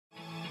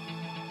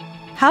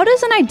How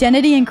does an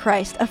identity in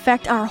Christ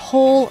affect our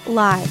whole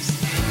lives?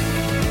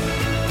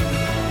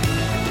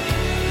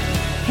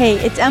 Hey,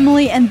 it's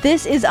Emily, and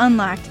this is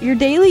Unlocked, your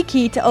daily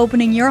key to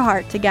opening your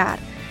heart to God.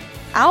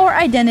 Our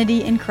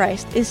identity in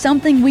Christ is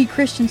something we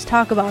Christians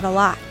talk about a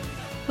lot.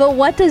 But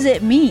what does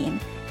it mean?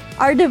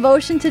 Our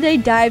devotion today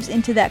dives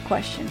into that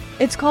question.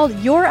 It's called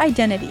Your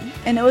Identity,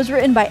 and it was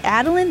written by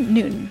Adelyn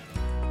Newton.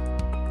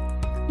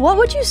 What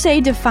would you say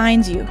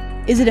defines you?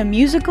 Is it a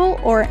musical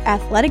or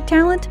athletic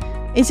talent?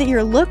 Is it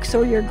your looks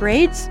or your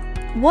grades?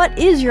 What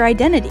is your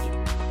identity?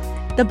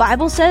 The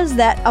Bible says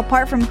that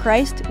apart from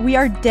Christ, we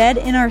are dead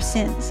in our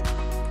sins.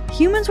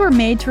 Humans were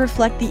made to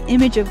reflect the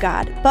image of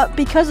God, but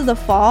because of the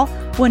fall,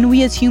 when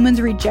we as humans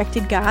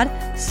rejected God,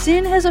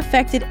 sin has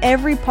affected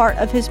every part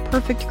of His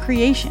perfect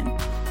creation.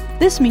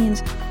 This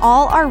means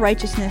all our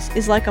righteousness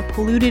is like a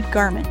polluted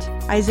garment,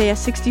 Isaiah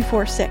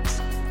 64:6.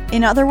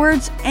 In other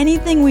words,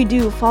 anything we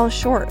do falls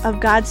short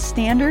of God's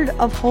standard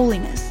of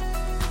holiness.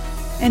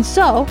 And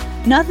so,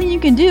 nothing you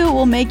can do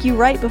will make you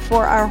right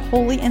before our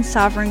holy and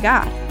sovereign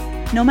God.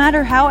 No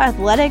matter how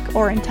athletic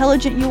or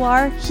intelligent you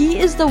are, He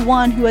is the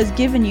one who has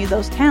given you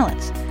those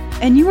talents,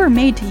 and you were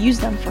made to use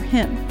them for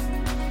Him.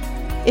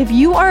 If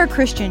you are a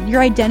Christian,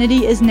 your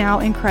identity is now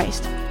in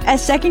Christ.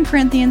 As 2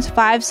 Corinthians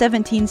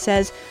 5:17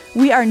 says,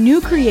 we are new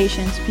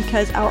creations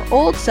because our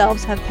old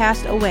selves have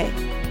passed away.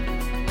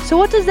 So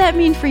what does that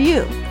mean for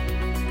you?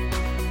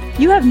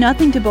 You have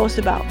nothing to boast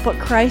about but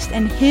Christ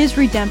and His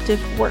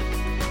redemptive work.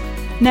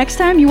 Next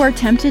time you are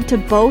tempted to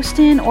boast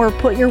in or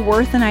put your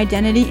worth and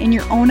identity in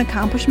your own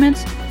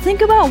accomplishments, think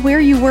about where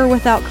you were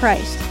without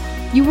Christ.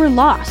 You were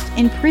lost,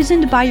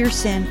 imprisoned by your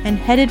sin, and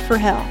headed for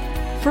hell,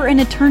 for an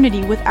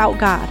eternity without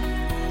God.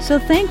 So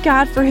thank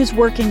God for His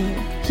work in you.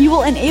 He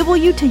will enable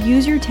you to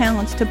use your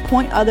talents to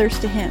point others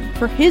to Him,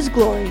 for His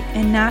glory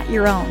and not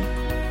your own.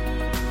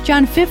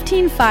 John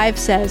 15:5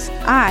 says,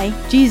 I,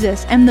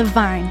 Jesus, am the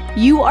vine,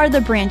 you are the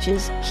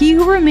branches. He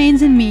who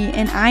remains in me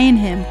and I in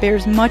him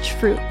bears much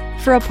fruit.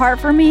 For apart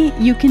from me,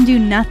 you can do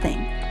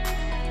nothing.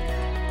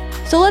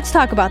 So let's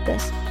talk about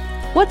this.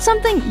 What's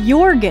something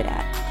you're good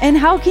at? And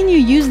how can you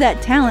use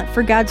that talent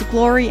for God's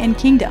glory and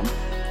kingdom?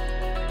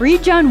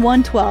 Read John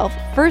 1:12,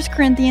 1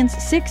 Corinthians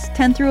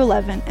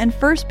 6:10-11, and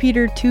 1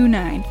 Peter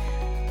 2:9.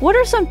 What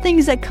are some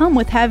things that come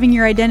with having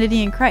your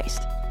identity in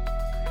Christ?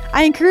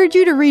 I encourage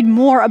you to read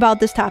more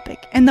about this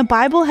topic, and the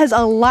Bible has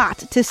a lot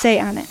to say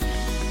on it.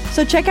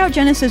 So check out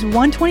Genesis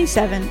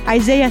 1:27,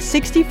 Isaiah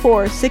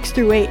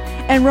 64:6-8,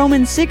 and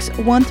Romans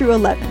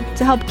 6:1-11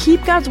 to help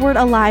keep God's Word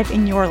alive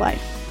in your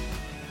life.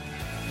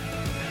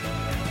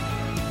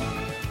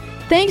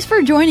 Thanks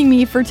for joining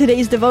me for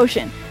today's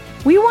devotion.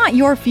 We want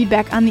your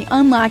feedback on the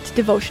Unlocked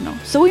devotional,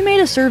 so we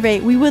made a survey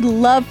we would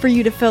love for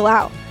you to fill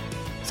out.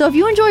 So if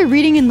you enjoy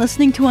reading and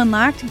listening to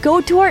Unlocked, go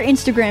to our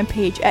Instagram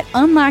page at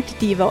Unlocked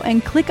Devo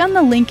and click on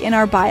the link in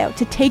our bio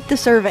to take the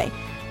survey.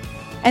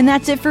 And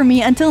that's it for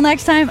me. Until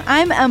next time,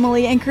 I'm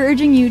Emily,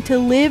 encouraging you to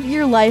live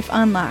your life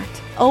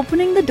unlocked,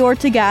 opening the door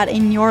to God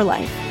in your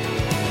life.